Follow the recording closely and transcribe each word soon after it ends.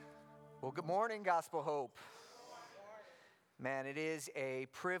Well, good morning, Gospel Hope. Man, it is a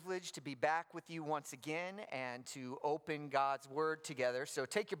privilege to be back with you once again and to open God's Word together. So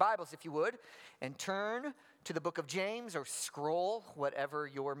take your Bibles, if you would, and turn to the book of James or scroll, whatever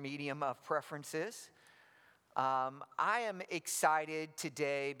your medium of preference is. I am excited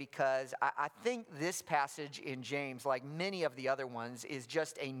today because I think this passage in James, like many of the other ones, is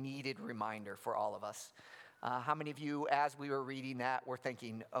just a needed reminder for all of us. How many of you, as we were reading that, were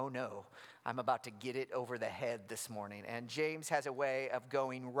thinking, oh no, I'm about to get it over the head this morning? And James has a way of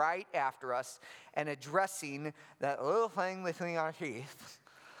going right after us and addressing that little thing between our teeth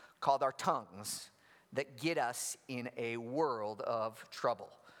called our tongues that get us in a world of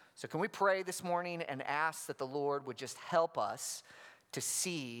trouble. So can we pray this morning and ask that the Lord would just help us to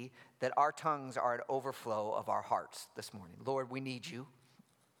see that our tongues are an overflow of our hearts this morning? Lord, we need you.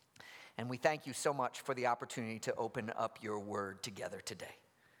 And we thank you so much for the opportunity to open up your word together today.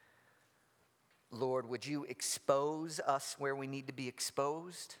 Lord, would you expose us where we need to be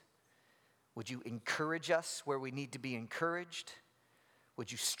exposed? Would you encourage us where we need to be encouraged?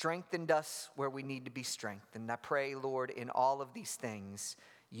 Would you strengthen us where we need to be strengthened? I pray, Lord, in all of these things,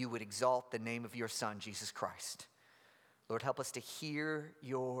 you would exalt the name of your Son, Jesus Christ. Lord, help us to hear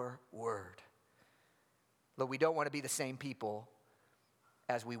your word. Lord, we don't want to be the same people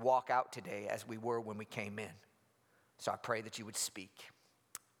as we walk out today as we were when we came in. So I pray that you would speak.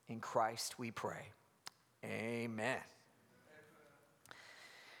 In Christ we pray. Amen.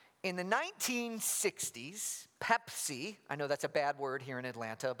 In the 1960s, Pepsi, I know that's a bad word here in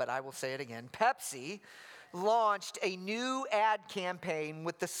Atlanta, but I will say it again. Pepsi launched a new ad campaign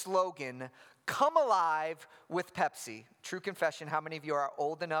with the slogan, "Come alive with Pepsi." True confession, how many of you are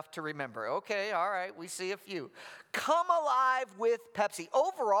old enough to remember? Okay, all right, we see a few. Come alive with Pepsi.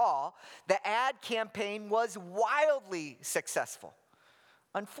 Overall, the ad campaign was wildly successful.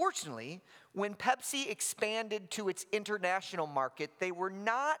 Unfortunately, when Pepsi expanded to its international market, they were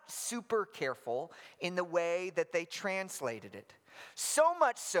not super careful in the way that they translated it. So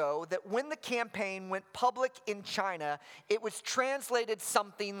much so that when the campaign went public in China, it was translated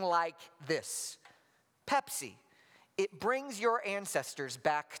something like this: Pepsi, it brings your ancestors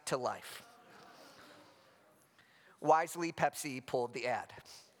back to life. Wisely, Pepsi pulled the ad.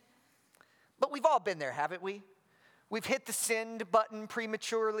 But we've all been there, haven't we? We've hit the send button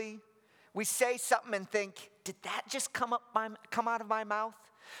prematurely. We say something and think, did that just come out of my mouth?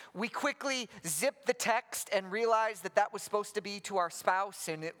 We quickly zip the text and realize that that was supposed to be to our spouse,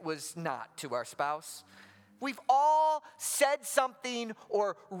 and it was not to our spouse. We've all said something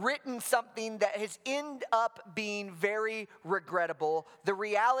or written something that has ended up being very regrettable. The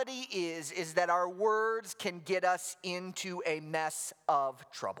reality is that our words can get us into a mess of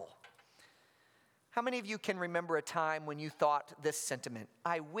trouble. How many of you can remember a time when you thought this sentiment,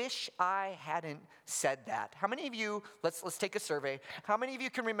 I wish I hadn't said that? How many of you, let's take a survey. How many of you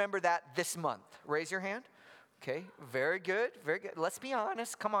can remember that this month? Raise your hand. Okay, very good, very good. Let's be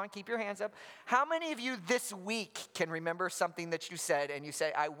honest. Come on, keep your hands up. How many of you this week can remember something that you said and you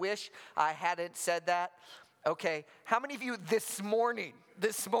say, I wish I hadn't said that? Okay, how many of you this morning,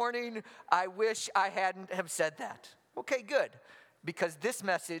 I wish I hadn't have said that? Okay, good. Because this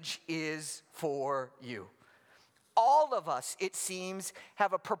message is for you. All of us, it seems,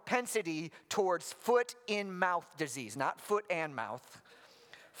 have a propensity towards foot-in-mouth disease. Not foot and mouth.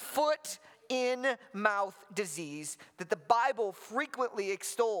 Foot-in-mouth disease that the Bible frequently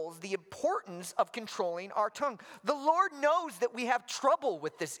extols the importance of controlling our tongue. The Lord knows that we have trouble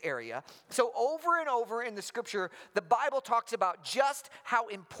with this area. So over and over in the scripture, the Bible talks about just how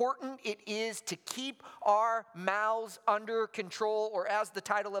important it is to keep our mouths under control, or as the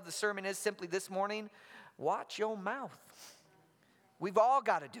title of the sermon is simply this morning, watch your mouth. We've all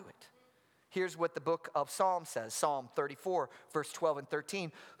got to do it. Here's what the book of Psalms says, Psalm 34, verse 12 and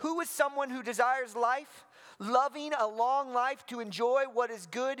 13. Who is someone who desires life, loving a long life to enjoy what is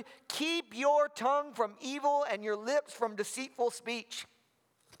good? Keep your tongue from evil and your lips from deceitful speech.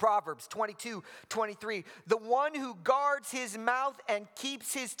 Proverbs 22, 23. The one who guards his mouth and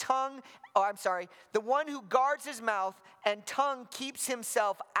keeps his tongue, the one who guards his mouth and tongue keeps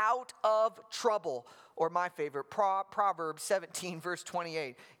himself out of trouble. Or my favorite, Proverbs 17, verse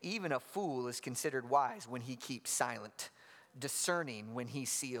 28. Even a fool is considered wise when he keeps silent, discerning when he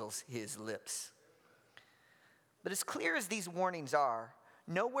seals his lips. But as clear as these warnings are,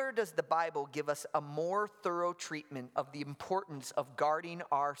 nowhere does the Bible give us a more thorough treatment of the importance of guarding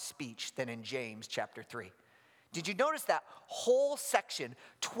our speech than in James chapter 3. Did you notice that whole section,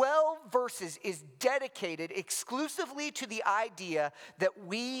 12 verses, is dedicated exclusively to the idea that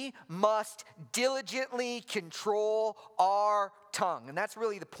we must diligently control our tongue. And that's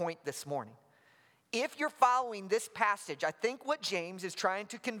really the point this morning. If you're following this passage, I think what James is trying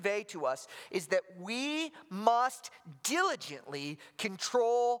to convey to us is that we must diligently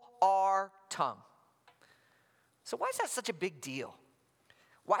control our tongue. So why is that such a big deal?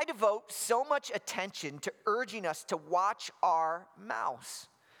 Why devote so much attention to urging us to watch our mouths?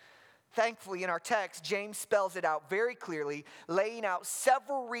 Thankfully, in our text, James spells it out very clearly, laying out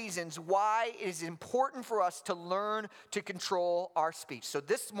several reasons why it is important for us to learn to control our speech. So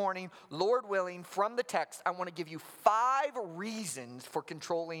this morning, Lord willing, from the text, I want to give you 5 reasons for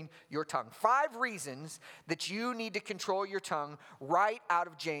controlling your tongue. 5 reasons that you need to control your tongue right out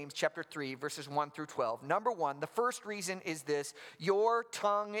of James chapter 3, verses 1 through 12. Number 1, the first reason is this: your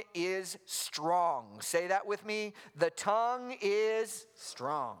tongue is strong. Say that with me. The tongue is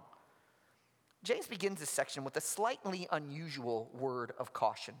strong. James begins this section with a slightly unusual word of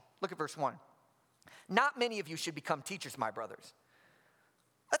caution. Look at verse 1. Not many of you should become teachers, my brothers.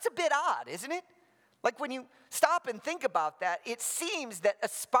 That's a bit odd, isn't it? Like when you stop and think about that, it seems that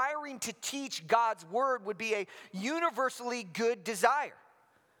aspiring to teach God's word would be a universally good desire.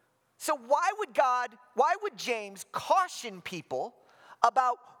 So why would James caution people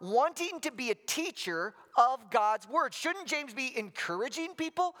about wanting to be a teacher of God's word? Shouldn't James be encouraging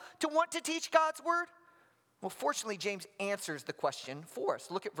people to want to teach God's word? Well, fortunately, James answers the question for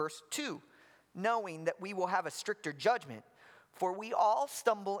us. Look at verse 2. Knowing that we will have a stricter judgment, for we all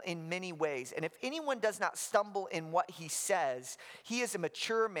stumble in many ways. And if anyone does not stumble in what he says, he is a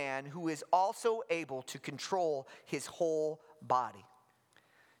mature man who is also able to control his whole body.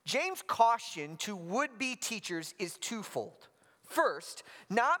 James' caution to would-be teachers is twofold. First,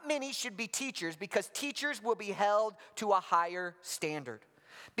 not many should be teachers because teachers will be held to a higher standard.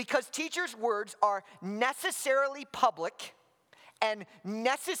 Because teachers' words are necessarily public and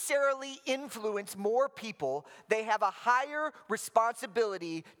necessarily influence more people, they have a higher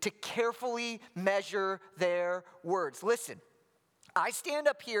responsibility to carefully measure their words. Listen, I stand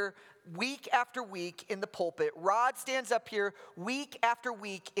up here week after week in the pulpit. Rod stands up here week after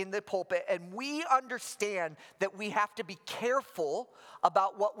week in the pulpit, and we understand that we have to be careful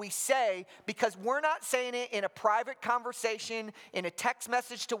about what we say because we're not saying it in a private conversation, in a text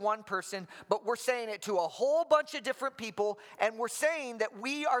message to one person, but we're saying it to a whole bunch of different people, and we're saying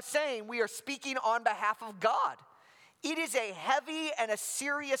we are speaking on behalf of God. It is a heavy and a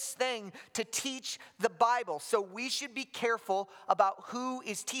serious thing to teach the Bible, so we should be careful about who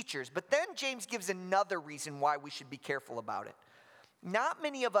is teachers. But then James gives another reason why we should be careful about it. Not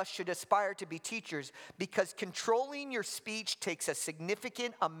many of us should aspire to be teachers because controlling your speech takes a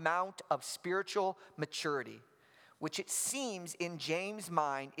significant amount of spiritual maturity, which it seems in James'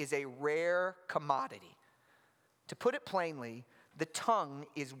 mind is a rare commodity. To put it plainly, the tongue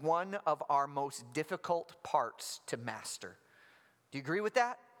is one of our most difficult parts to master. Do you agree with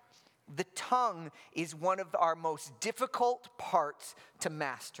that? The tongue is one of our most difficult parts to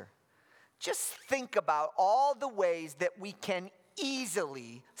master. Just think about all the ways that we can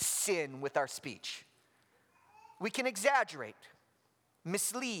easily sin with our speech. We can exaggerate,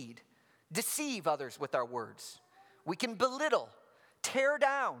 mislead, deceive others with our words. We can belittle, tear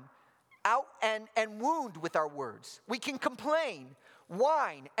down, out and wound with our words. We can complain,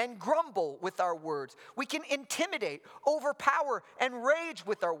 whine, and grumble with our words. We can intimidate, overpower, and rage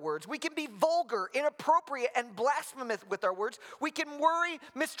with our words. We can be vulgar, inappropriate, and blasphemous with our words. We can worry,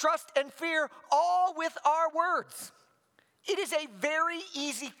 mistrust, and fear all with our words. It is a very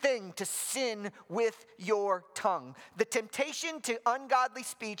easy thing to sin with your tongue. The temptation to ungodly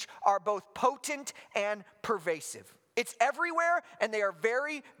speech are both potent and pervasive. It's everywhere, and they are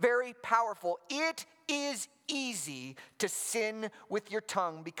very, very powerful. It is easy to sin with your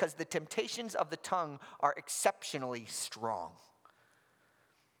tongue because the temptations of the tongue are exceptionally strong.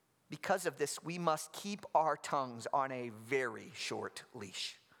 Because of this, we must keep our tongues on a very short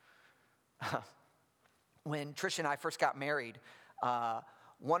leash. When Trisha and I first got married,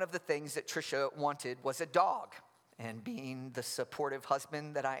 one of the things that Trisha wanted was a dog. And being the supportive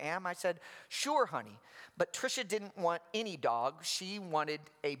husband that I am, I said, sure, honey. But Trisha didn't want any dog. She wanted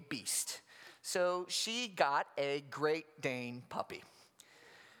a beast. So she got a Great Dane puppy.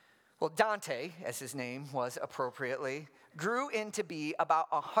 Well, Dante, as his name was appropriately, grew into be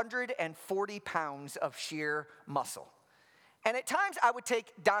about 140 pounds of sheer muscle. And at times I would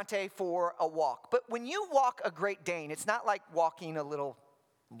take Dante for a walk. But when you walk a Great Dane, it's not like walking a little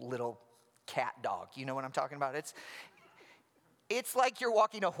cat dog. You know what I'm talking about? It's like you're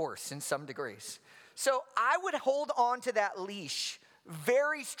walking a horse in some degrees. So I would hold on to that leash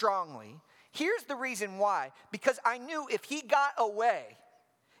very strongly. Here's the reason why. Because I knew if he got away,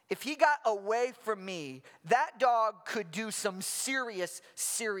 if he got away from me, that dog could do some serious,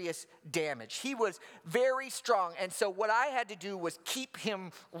 serious damage. He was very strong. And so what I had to do was keep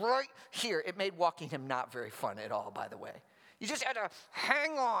him right here. It made walking him not very fun at all, by the way. You just had to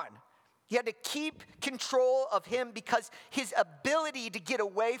hang on. You had to keep control of him because his ability to get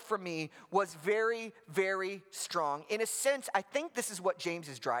away from me was very, very strong. In a sense, I think this is what James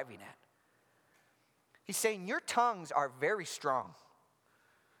is driving at. He's saying, your tongues are very strong.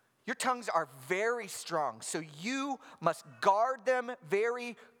 Your tongues are very strong, so you must guard them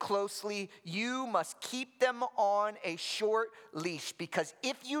very closely. You must keep them on a short leash, because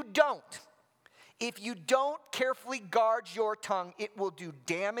if you don't carefully guard your tongue, it will do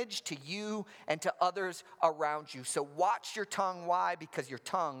damage to you and to others around you. So watch your tongue. Why? Because your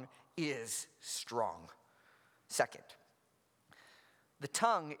tongue is strong. Second, the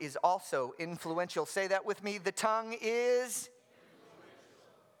tongue is also influential. Say that with me. The tongue is...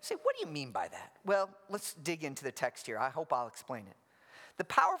 Say, what do you mean by that? Well, let's dig into the text here. I hope I'll explain it. The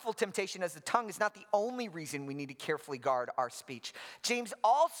powerful temptation as the tongue is not the only reason we need to carefully guard our speech. James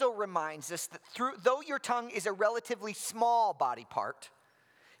also reminds us that though your tongue is a relatively small body part,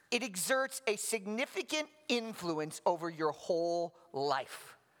 it exerts a significant influence over your whole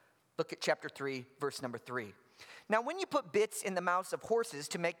life. Look at chapter 3, verse number 3. Now, when you put bits in the mouths of horses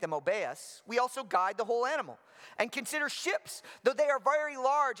to make them obey us, we also guide the whole animal. And consider ships, though they are very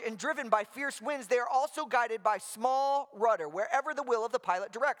large and driven by fierce winds, they are also guided by small rudder, wherever the will of the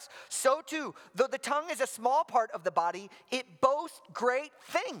pilot directs. So too, though the tongue is a small part of the body, it boasts great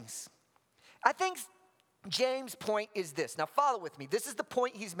things. I think James' point is this. Now follow with me. This is the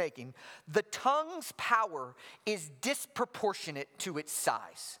point he's making. The tongue's power is disproportionate to its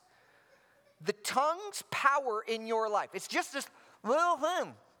size. The tongue's power in your life, it's just this little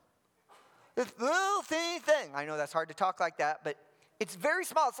thing. This little teeny thing. I know that's hard to talk like that, but it's very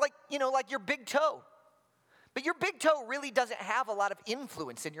small. It's like, like your big toe. But your big toe really doesn't have a lot of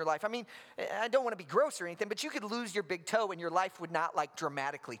influence in your life. I mean, I don't want to be gross or anything, but you could lose your big toe and your life would not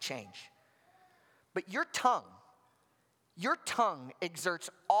dramatically change. But your tongue exerts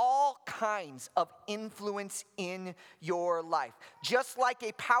all kinds of influence in your life. Just like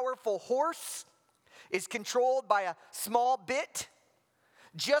a powerful horse is controlled by a small bit,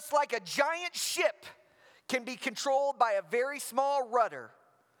 just like a giant ship can be controlled by a very small rudder,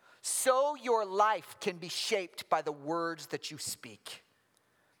 so your life can be shaped by the words that you speak.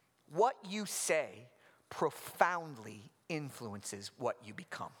 What you say profoundly influences what you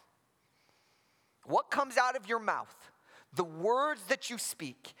become. What comes out of your mouth, the words that you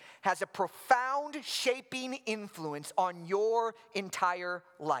speak, has a profound shaping influence on your entire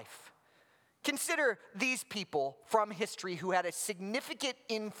life. Consider these people from history who had a significant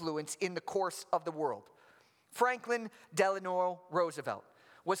influence in the course of the world. Franklin Delano Roosevelt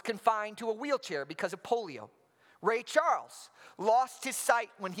was confined to a wheelchair because of polio. Ray Charles lost his sight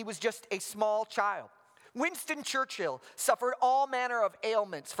when he was just a small child. Winston Churchill suffered all manner of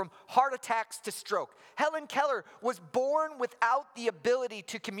ailments, from heart attacks to stroke. Helen Keller was born without the ability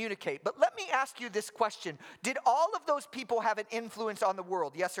to communicate. But let me ask you this question. Did all of those people have an influence on the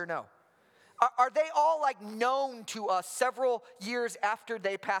world, yes or no? Are they all known to us several years after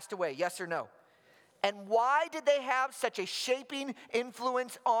they passed away, yes or no? And why did they have such a shaping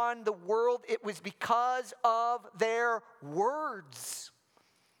influence on the world? It was because of their words.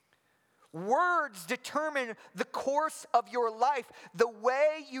 Words determine the course of your life. The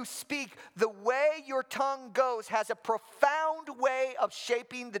way you speak, the way your tongue goes, has a profound way of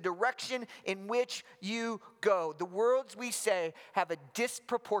shaping the direction in which you go. The words we say have a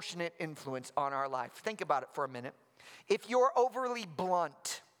disproportionate influence on our life. Think about it for a minute. If you're overly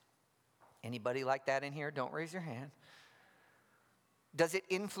blunt, anybody like that in here? Don't raise your hand. Does it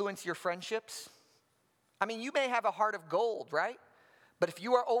influence your friendships? I mean, you may have a heart of gold, right? But if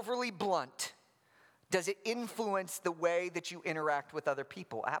you are overly blunt, does it influence the way that you interact with other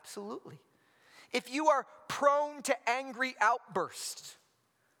people? Absolutely. If you are prone to angry outbursts,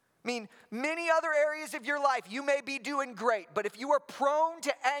 many other areas of your life you may be doing great, but if you are prone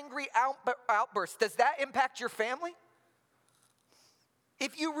to angry outbursts, does that impact your family?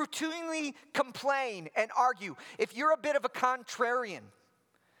 If you routinely complain and argue, if you're a bit of a contrarian,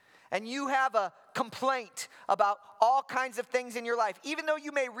 and you have a complaint about all kinds of things in your life, even though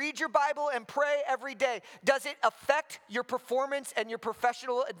you may read your Bible and pray every day, does it affect your performance and your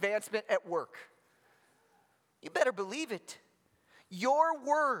professional advancement at work? You better believe it. Your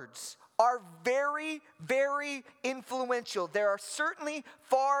words are very, very influential. There are certainly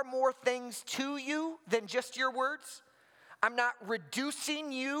far more things to you than just your words. I'm not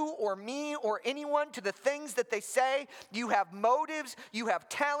reducing you or me or anyone to the things that they say. You have motives, you have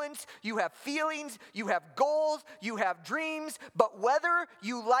talents, you have feelings, you have goals, you have dreams. But whether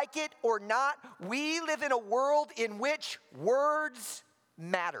you like it or not, we live in a world in which words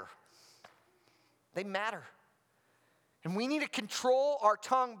matter. They matter. And we need to control our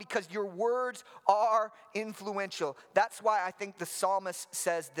tongue because your words are influential. That's why I think the psalmist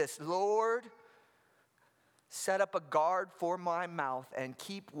says this, Lord, set up a guard for my mouth and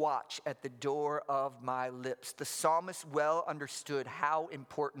keep watch at the door of my lips. The psalmist well understood how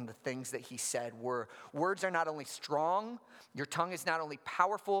important the things that he said were. Words are not only strong, your tongue is not only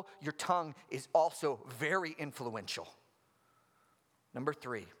powerful, your tongue is also very influential. Number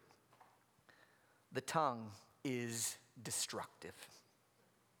 3, the tongue is destructive.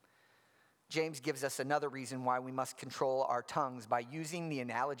 James gives us another reason why we must control our tongues by using the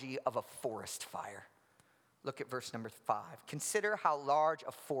analogy of a forest fire. Look at verse number 5. Consider how large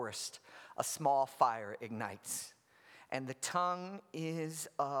a forest a small fire ignites. And the tongue is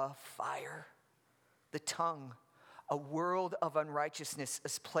a fire. The tongue, a world of unrighteousness,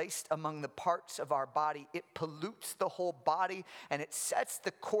 is placed among the parts of our body. It pollutes the whole body, and it sets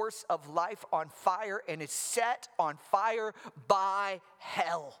the course of life on fire, and is set on fire by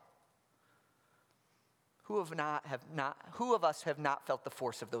hell. Who of us have not felt the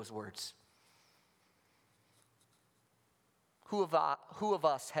force of those words? Who of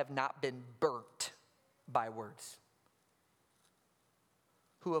us have not been burnt by words?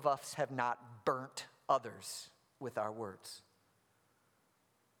 Who of us have not burnt others with our words?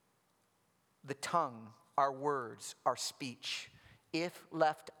 The tongue, our words, our speech, if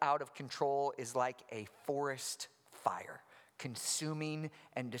left out of control, is like a forest fire, consuming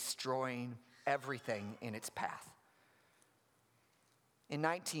and destroying everything in its path. In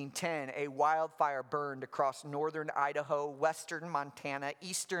 1910, a wildfire burned across northern Idaho, western Montana,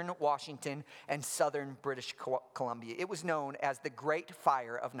 eastern Washington, and southern British Columbia. It was known as the Great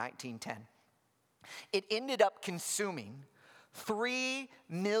Fire of 1910. It ended up consuming 3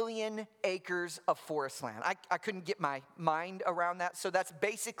 million acres of forest land. I couldn't get my mind around that, so that's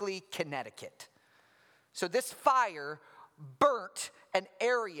basically Connecticut. So this fire burnt an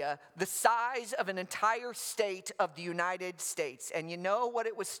area the size of an entire state of the United States. And you know what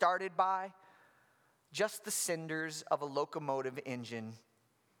it was started by? Just the cinders of a locomotive engine.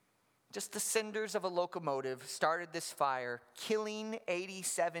 Just the cinders of a locomotive started this fire, killing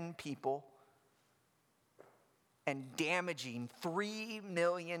 87 people and damaging 3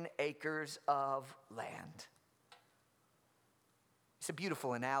 million acres of land. It's a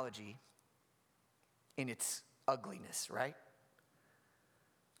beautiful analogy in its ugliness, right?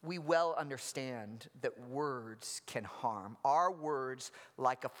 We well understand that words can harm. Our words,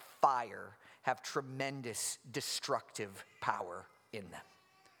 like a fire, have tremendous destructive power in them.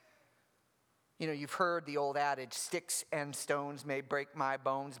 You know, you've heard the old adage, sticks and stones may break my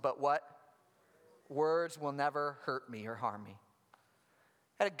bones, but what? Words will never hurt me or harm me.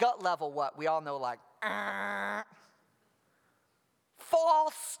 At a gut level, what? We all know, like,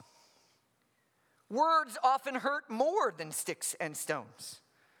 false. Words often hurt more than sticks and stones.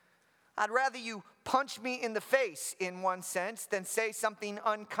 I'd rather you punch me in the face, in one sense, than say something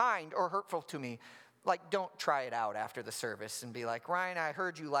unkind or hurtful to me. Like, don't try it out after the service and be like, Ryan, I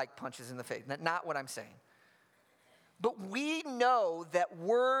heard you like punches in the face. That's not what I'm saying. But we know that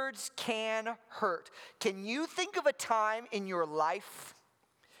words can hurt. Can you think of a time in your life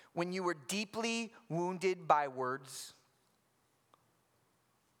when you were deeply wounded by words?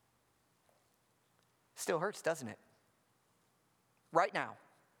 Still hurts, doesn't it? Right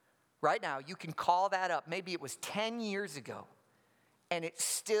now, you can call that up. Maybe it was 10 years ago, and it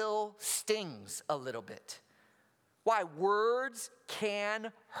still stings a little bit. Why? Words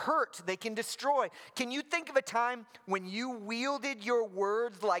can hurt. They can destroy. Can you think of a time when you wielded your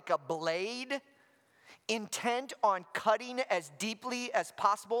words like a blade, intent on cutting as deeply as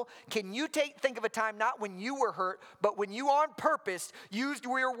possible? Can you think of a time not when you were hurt, but when you on purpose used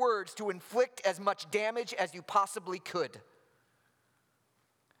your words to inflict as much damage as you possibly could?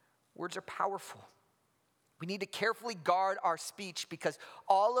 Words are powerful. We need to carefully guard our speech because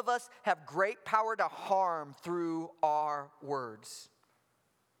all of us have great power to harm through our words.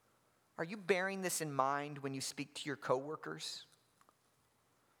 Are you bearing this in mind when you speak to your coworkers,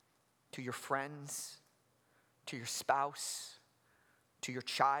 to your friends, to your spouse, to your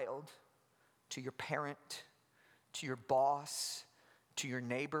child, to your parent, to your boss, to your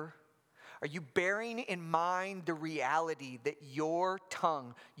neighbor? Are you bearing in mind the reality that your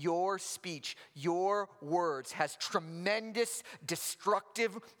tongue, your speech, your words has tremendous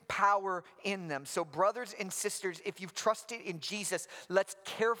destructive power in them? So brothers and sisters, if you've trusted in Jesus, let's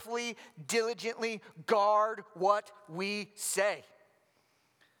carefully, diligently guard what we say.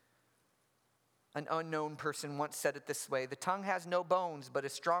 An unknown person once said it this way: the tongue has no bones, but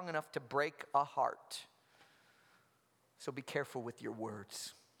is strong enough to break a heart. So be careful with your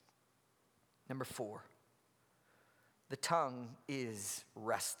words. Number 4, the tongue is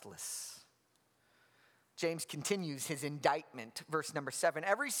restless. James continues his indictment, verse number 7.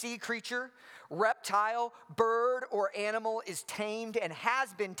 Every sea creature, reptile, bird, or animal is tamed and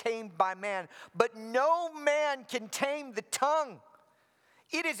has been tamed by man, but no man can tame the tongue.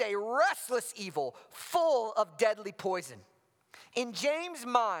 It is a restless evil, full of deadly poison. In James'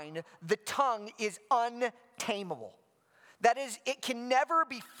 mind, the tongue is untamable. That is, it can never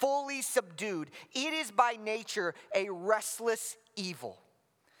be fully subdued. It is by nature a restless evil.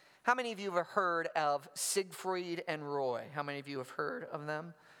 How many of you have heard of Siegfried and Roy? How many of you have heard of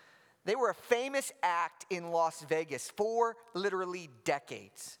them? They were a famous act in Las Vegas for literally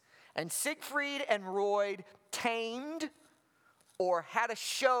decades. And Siegfried and Roy tamed or had a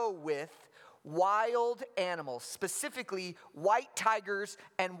show with wild animals, specifically white tigers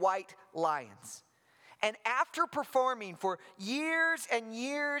and white lions. And after performing for years and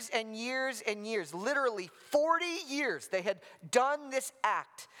years and years and years, literally 40 years, they had done this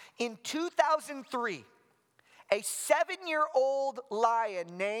act. In 2003, a 7-year-old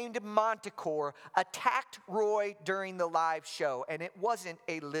lion named Manticore attacked Roy during the live show, and it wasn't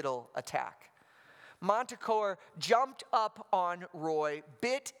a little attack. Manticore jumped up on Roy,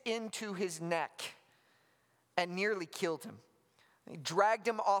 bit into his neck, and nearly killed him. He dragged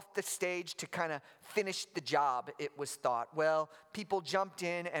him off the stage to kind of finish the job, it was thought. Well, people jumped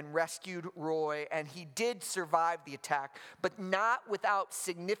in and rescued Roy, and he did survive the attack, but not without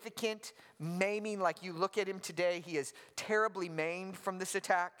significant maiming. Like, you look at him today, he is terribly maimed from this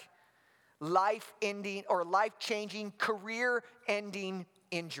attack. Life-ending or life-changing, career-ending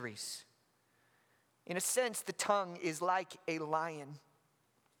injuries. In a sense, the tongue is like a lion.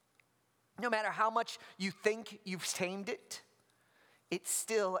 No matter how much you think you've tamed it, it's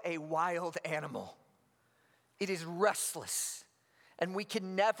still a wild animal. It is restless. And we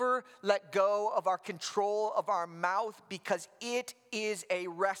can never let go of our control of our mouth because it is a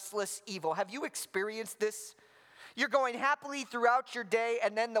restless evil. Have you experienced this? You're going happily throughout your day,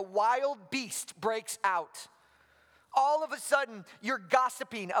 and then the wild beast breaks out. All of a sudden, you're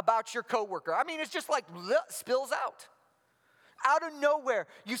gossiping about your coworker. I mean, it's just like spills out. Out of nowhere,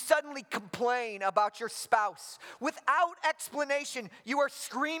 you suddenly complain about your spouse. Without explanation, you are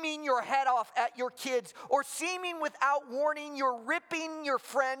screaming your head off at your kids, or seeming without warning, you're ripping your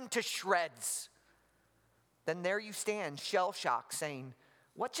friend to shreds. Then there you stand, shell-shocked, saying,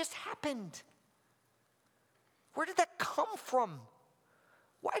 "What just happened? Where did that come from?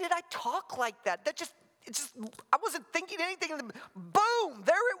 Why did I talk like that? I wasn't thinking anything. Boom,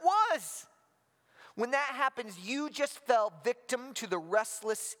 there it was." When that happens, you just fell victim to the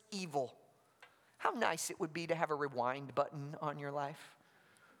restless evil. How nice it would be to have a rewind button on your life.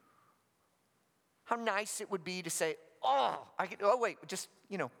 How nice it would be to say,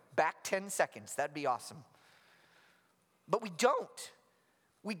 back 10 seconds. That'd be awesome. But we don't.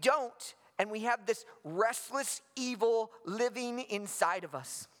 We don't, and we have this restless evil living inside of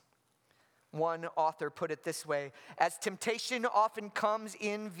us. One author put it this way: as temptation often comes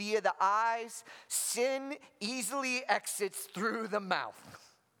in via the eyes, sin easily exits through the mouth.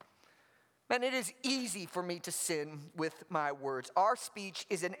 Man, it is easy for me to sin with my words. Our speech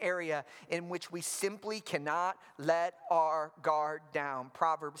is an area in which we simply cannot let our guard down.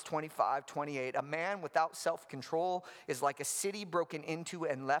 Proverbs 25:28, a man without self-control is like a city broken into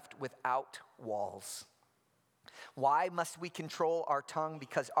and left without walls. Why must we control our tongue?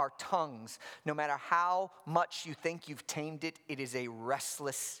 Because our tongues, no matter how much you think you've tamed it, it is a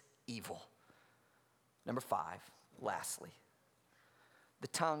restless evil. Number 5, lastly, the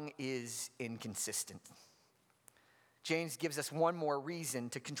tongue is inconsistent. James gives us one more reason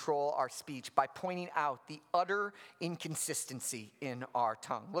to control our speech by pointing out the utter inconsistency in our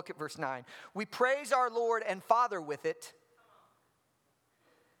tongue. Look at verse 9. We praise our Lord and Father with it,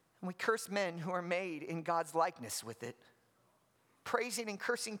 and we curse men who are made in God's likeness with it. Praising and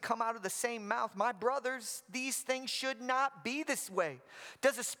cursing come out of the same mouth. My brothers, these things should not be this way.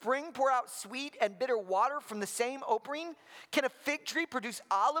 Does a spring pour out sweet and bitter water from the same opening? Can a fig tree produce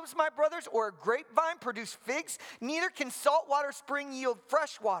olives, my brothers, or a grapevine produce figs? Neither can saltwater spring yield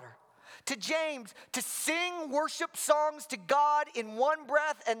fresh water. To James, to sing worship songs to God in one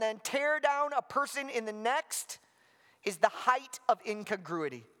breath and then tear down a person in the next is the height of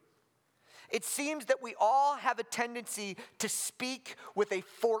incongruity. It seems that we all have a tendency to speak with a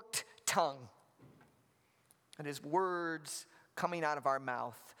forked tongue. It is words coming out of our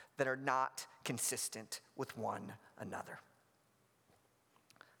mouth that are not consistent with one another.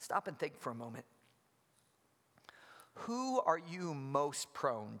 Stop and think for a moment. Who are you most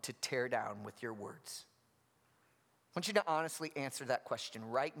prone to tear down with your words? I want you to honestly answer that question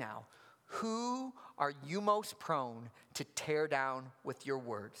right now. Who are you most prone to tear down with your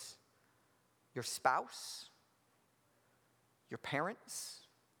words? Your spouse? Your parents?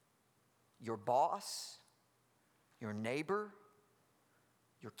 Your boss? Your neighbor?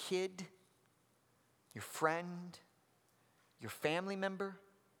 Your kid? Your friend? Your family member?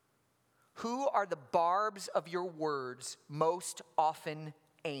 Who are the barbs of your words most often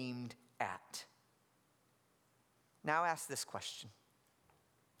aimed at? Now ask this question.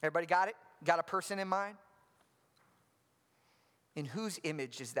 Everybody got it? Got a person in mind? In whose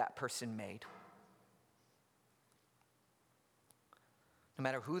image is that person made? No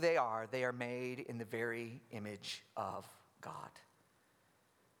matter who they are made in the very image of God.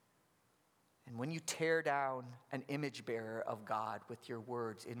 And when you tear down an image bearer of God with your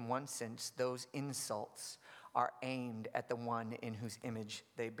words, in one sense, those insults are aimed at the one in whose image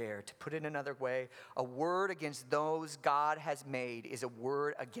they bear. To put it another way, a word against those God has made is a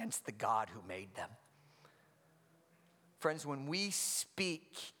word against the God who made them. Friends, when we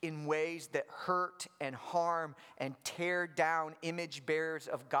speak in ways that hurt and harm and tear down image bearers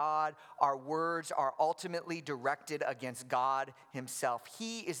of God, our words are ultimately directed against God himself.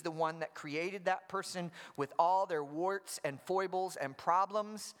 He is the one that created that person with all their warts and foibles and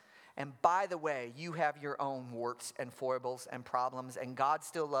problems. And by the way, you have your own warts and foibles and problems, and God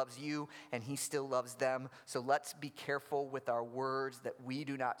still loves you and he still loves them. So let's be careful with our words that we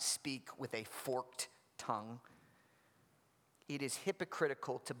do not speak with a forked tongue. It is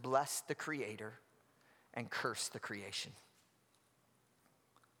hypocritical to bless the Creator and curse the creation.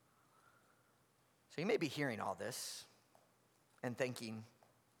 So you may be hearing all this and thinking,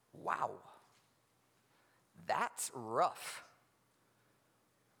 wow, that's rough.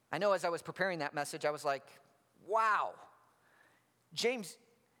 I know as I was preparing that message, I was like, wow. James,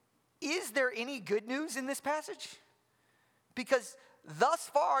 is there any good news in this passage? Because thus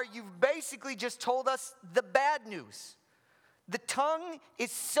far, you've basically just told us the bad news. The tongue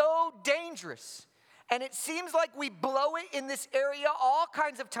is so dangerous, and it seems like we blow it in this area all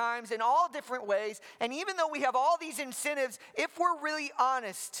kinds of times in all different ways. And even though we have all these incentives, if we're really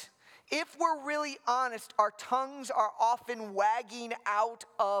honest, our tongues are often wagging out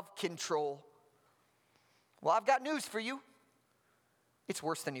of control. Well, I've got news for you. It's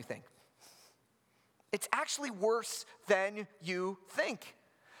worse than you think. It's actually worse than you think.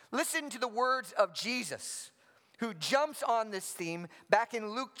 Listen to the words of Jesus, who jumps on this theme back in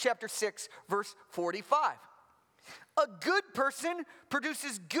Luke chapter 6, verse 45. A good person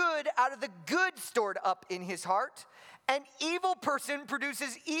produces good out of the good stored up in his heart. An evil person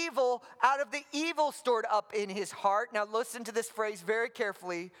produces evil out of the evil stored up in his heart. Now listen to this phrase very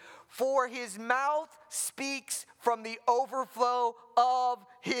carefully. For his mouth speaks from the overflow of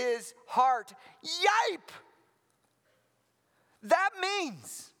his heart. Yipe! That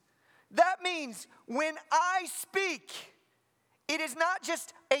means when I speak, it is not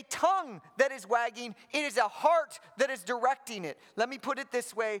just a tongue that is wagging, it is a heart that is directing it. Let me put it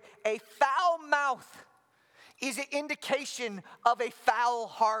this way, a foul mouth is an indication of a foul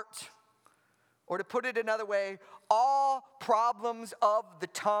heart. Or to put it another way, all problems of the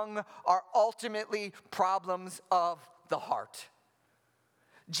tongue are ultimately problems of the heart.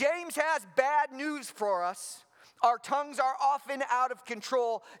 James has bad news for us. Our tongues are often out of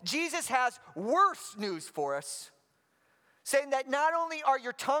control. Jesus has worse news for us, saying that not only are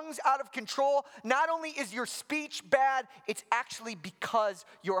your tongues out of control, not only is your speech bad, it's actually because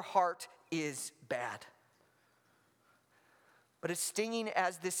your heart is bad. But as stinging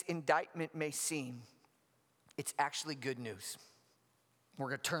as this indictment may seem, it's actually good news. We're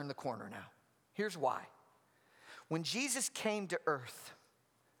going to turn the corner now. Here's why. When Jesus came to earth,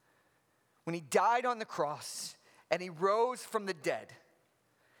 when he died on the cross and he rose from the dead,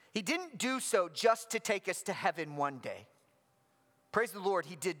 he didn't do so just to take us to heaven one day. Praise the Lord,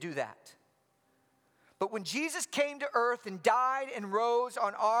 he did do that. But when Jesus came to earth and died and rose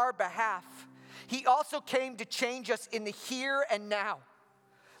on our behalf, he also came to change us in the here and now.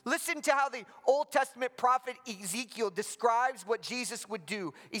 Listen to how the Old Testament prophet Ezekiel describes what Jesus would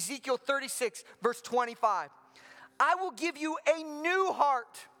do. Ezekiel 36, verse 25. I will give you a new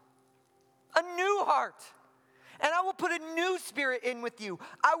heart heart. And I will put a new spirit in with you.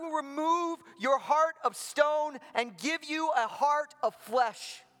 I will remove your heart of stone and give you a heart of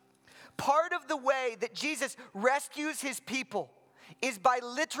flesh. Part of the way that Jesus rescues his people is by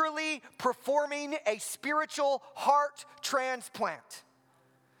literally performing a spiritual heart transplant.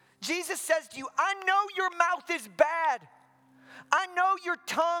 Jesus says to you, I know your mouth is bad. I know your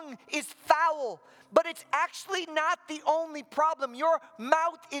tongue is foul, but it's actually not the only problem. Your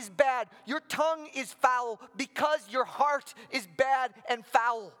mouth is bad. Your tongue is foul because your heart is bad and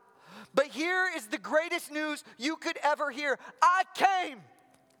foul. But here is the greatest news you could ever hear. I came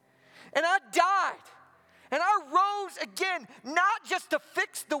and I died and I rose again, not just to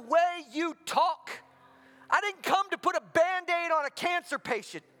fix the way you talk. I didn't come to put a Band-Aid on a cancer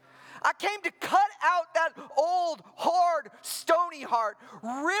patient. I came to cut out that old, hard, stony heart,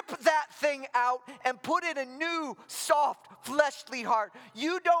 rip that thing out, and put in a new, soft, fleshly heart.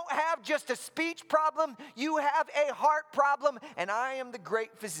 You don't have just a speech problem, you have a heart problem, and I am the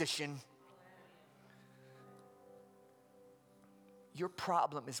great physician. Your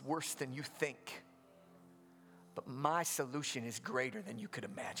problem is worse than you think, but my solution is greater than you could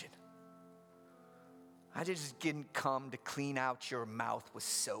imagine. I just didn't come to clean out your mouth with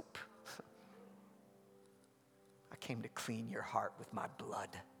soap. I came to clean your heart with my blood.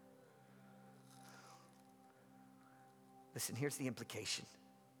 Listen, here's the implication.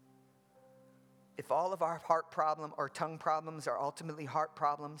 If all of our heart problem or tongue problems are ultimately heart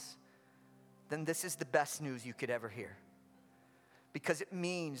problems, then this is the best news you could ever hear. Because it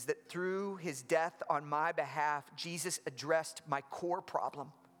means that through his death on my behalf, Jesus addressed my core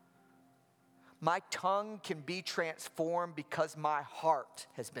problem. My tongue can be transformed because my heart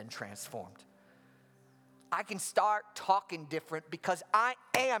has been transformed. I can start talking different because I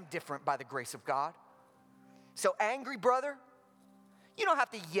am different by the grace of God. So angry brother, you don't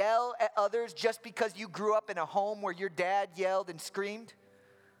have to yell at others just because you grew up in a home where your dad yelled and screamed.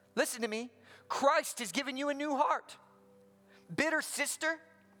 Listen to me. Christ has given you a new heart. Bitter sister,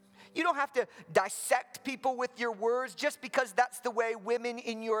 you don't have to dissect people with your words just because that's the way women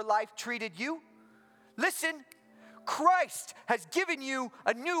in your life treated you. Listen, Christ has given you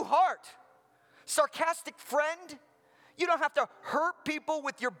a new heart. Sarcastic friend, you don't have to hurt people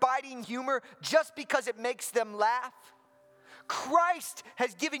with your biting humor just because it makes them laugh. Christ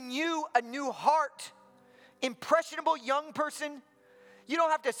has given you a new heart. Impressionable young person, you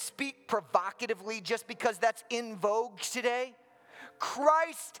don't have to speak provocatively just because that's in vogue today.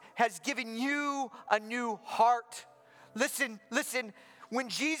 Christ has given you a new heart. Listen, when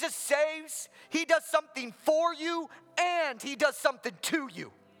Jesus saves, he does something for you and he does something to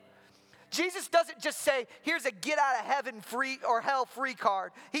you. Jesus doesn't just say, here's a get out of heaven free or hell free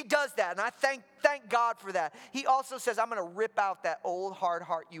card. He does that, and I thank God for that. He also says, I'm going to rip out that old hard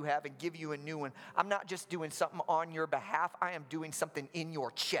heart you have and give you a new one. I'm not just doing something on your behalf. I am doing something in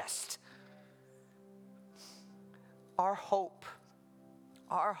your chest. Our hope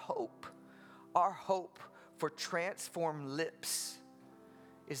for transformed lips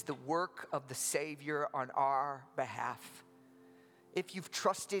is the work of the Savior on our behalf. If you've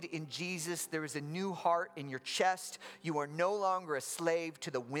trusted in Jesus, there is a new heart in your chest. You are no longer a slave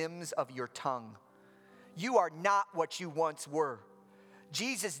to the whims of your tongue. You are not what you once were.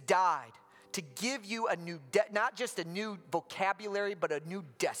 Jesus died to give you a new, not just a new vocabulary, but a new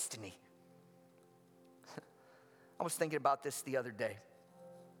destiny. I was thinking about this the other day.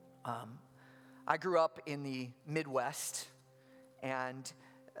 I grew up in the Midwest, and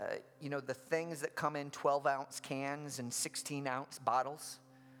the things that come in 12-ounce cans and 16-ounce bottles.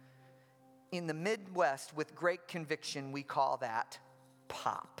 In the Midwest, with great conviction, we call that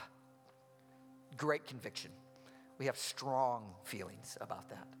pop. Great conviction. We have strong feelings about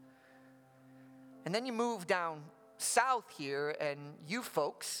that. And then you move down south here, and you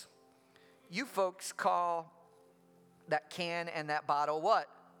folks call that can and that bottle what?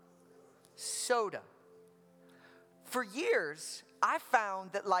 Soda. For years, I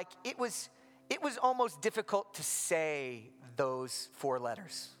found that it was almost difficult to say those four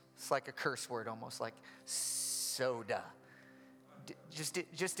letters. It's like a curse word almost, like soda. Just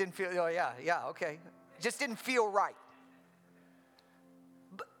didn't feel, okay. Just didn't feel right.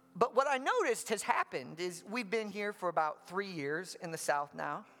 But what I noticed has happened is we've been here for about 3 years in the South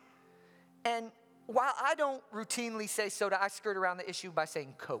now. And while I don't routinely say soda, I skirt around the issue by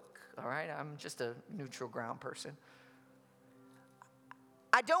saying Coke, all right? I'm just a neutral ground person.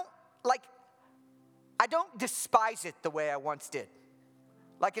 I don't despise it the way I once did.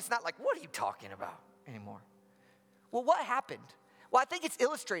 It's not like, what are you talking about anymore? Well, what happened? Well, I think it's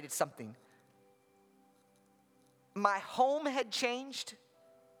illustrated something. My home had changed.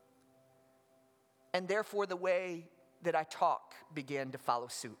 And therefore, the way that I talk began to follow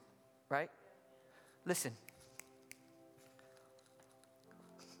suit, right? Listen,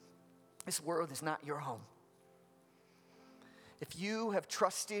 this world is not your home. If you have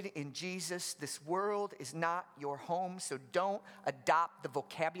trusted in Jesus, this world is not your home, so don't adopt the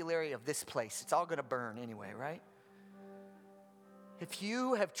vocabulary of this place. It's all going to burn anyway, right? If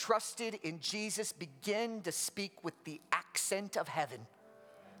you have trusted in Jesus, begin to speak with the accent of heaven.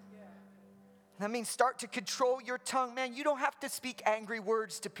 That means start to control your tongue. Man, you don't have to speak angry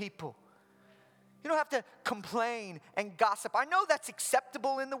words to people. You don't have to complain and gossip. I know that's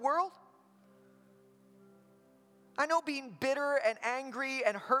acceptable in the world. I know being bitter and angry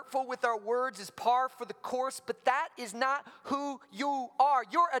and hurtful with our words is par for the course, but that is not who you are.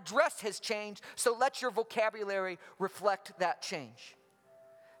 Your address has changed, so let your vocabulary reflect that change.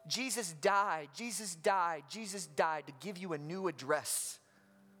 Jesus died to give you a new address.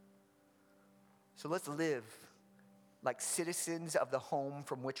 So let's live like citizens of the home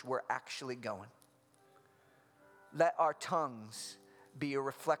from which we're actually going. Let our tongues be a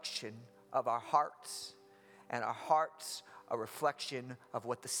reflection of our hearts, and our hearts a reflection of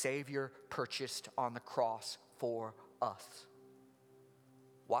what the Savior purchased on the cross for us.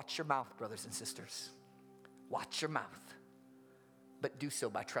 Watch your mouth, brothers and sisters. Watch your mouth. But do so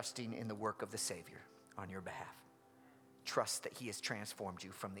by trusting in the work of the Savior on your behalf. Trust that He has transformed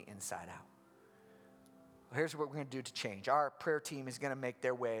you from the inside out. Well, here's what we're going to do to change. Our prayer team is going to make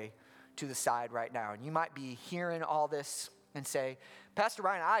their way to the side right now. And you might be hearing all this and say, Pastor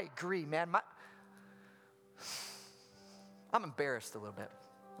Ryan, I agree, man. I'm embarrassed a little bit.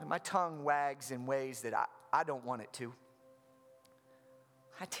 My tongue wags in ways that I don't want it to.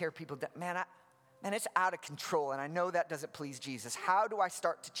 I tear people down. Man, it's out of control, and I know that doesn't please Jesus. How do I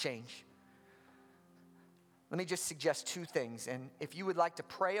start to change? Let me just suggest two things. And if you would like to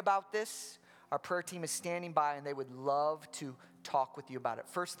pray about this, our prayer team is standing by, and they would love to talk with you about it.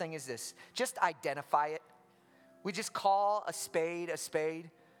 First thing is this. Just identify it. We just call a spade a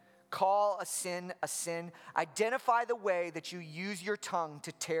spade. Call a sin a sin. Identify the way that you use your tongue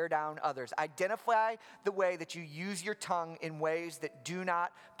to tear down others. Identify the way that you use your tongue in ways that do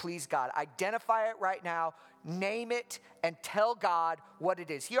not please God. Identify it right now. Name it and tell God what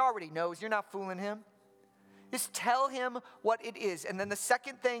it is. He already knows. You're not fooling Him. Just tell Him what it is. And then the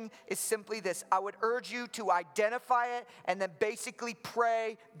second thing is simply this. I would urge you to identify it and then basically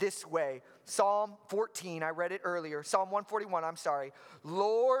pray this way. Psalm 14, I read it earlier. Psalm 141, I'm sorry.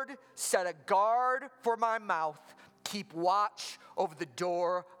 Lord, set a guard for my mouth. Keep watch over the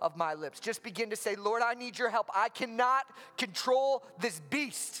door of my lips. Just begin to say, Lord, I need your help. I cannot control this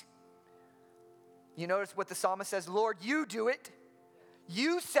beast. You notice what the psalmist says, Lord, you do it.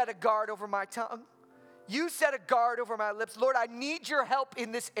 You set a guard over my tongue. You set a guard over my lips. Lord, I need your help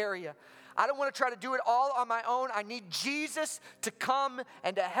in this area. I don't want to try to do it all on my own. I need Jesus to come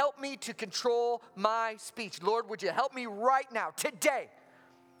and to help me to control my speech. Lord, would you help me right now, today?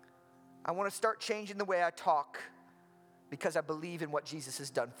 I want to start changing the way I talk because I believe in what Jesus has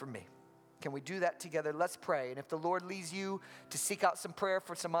done for me. Can we do that together? Let's pray. And if the Lord leads you to seek out some prayer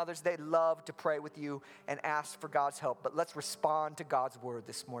for some others, they'd love to pray with you and ask for God's help. But let's respond to God's word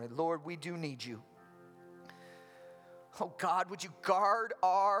this morning. Lord, we do need you. Oh God, would you guard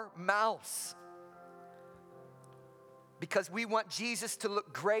our mouths? Because we want Jesus to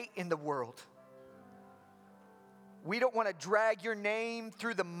look great in the world. We don't want to drag your name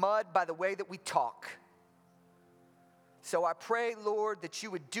through the mud by the way that we talk. So I pray, Lord, that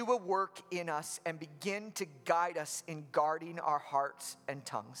you would do a work in us and begin to guide us in guarding our hearts and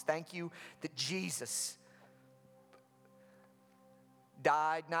tongues. Thank you that Jesus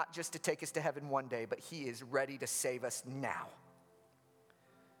died not just to take us to heaven one day, but He is ready to save us now.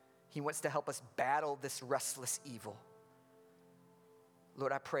 He wants to help us battle this restless evil.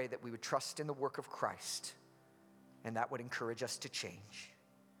 Lord, I pray that we would trust in the work of Christ, and that would encourage us to change.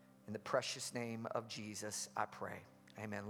 In the precious name of Jesus, I pray. Amen.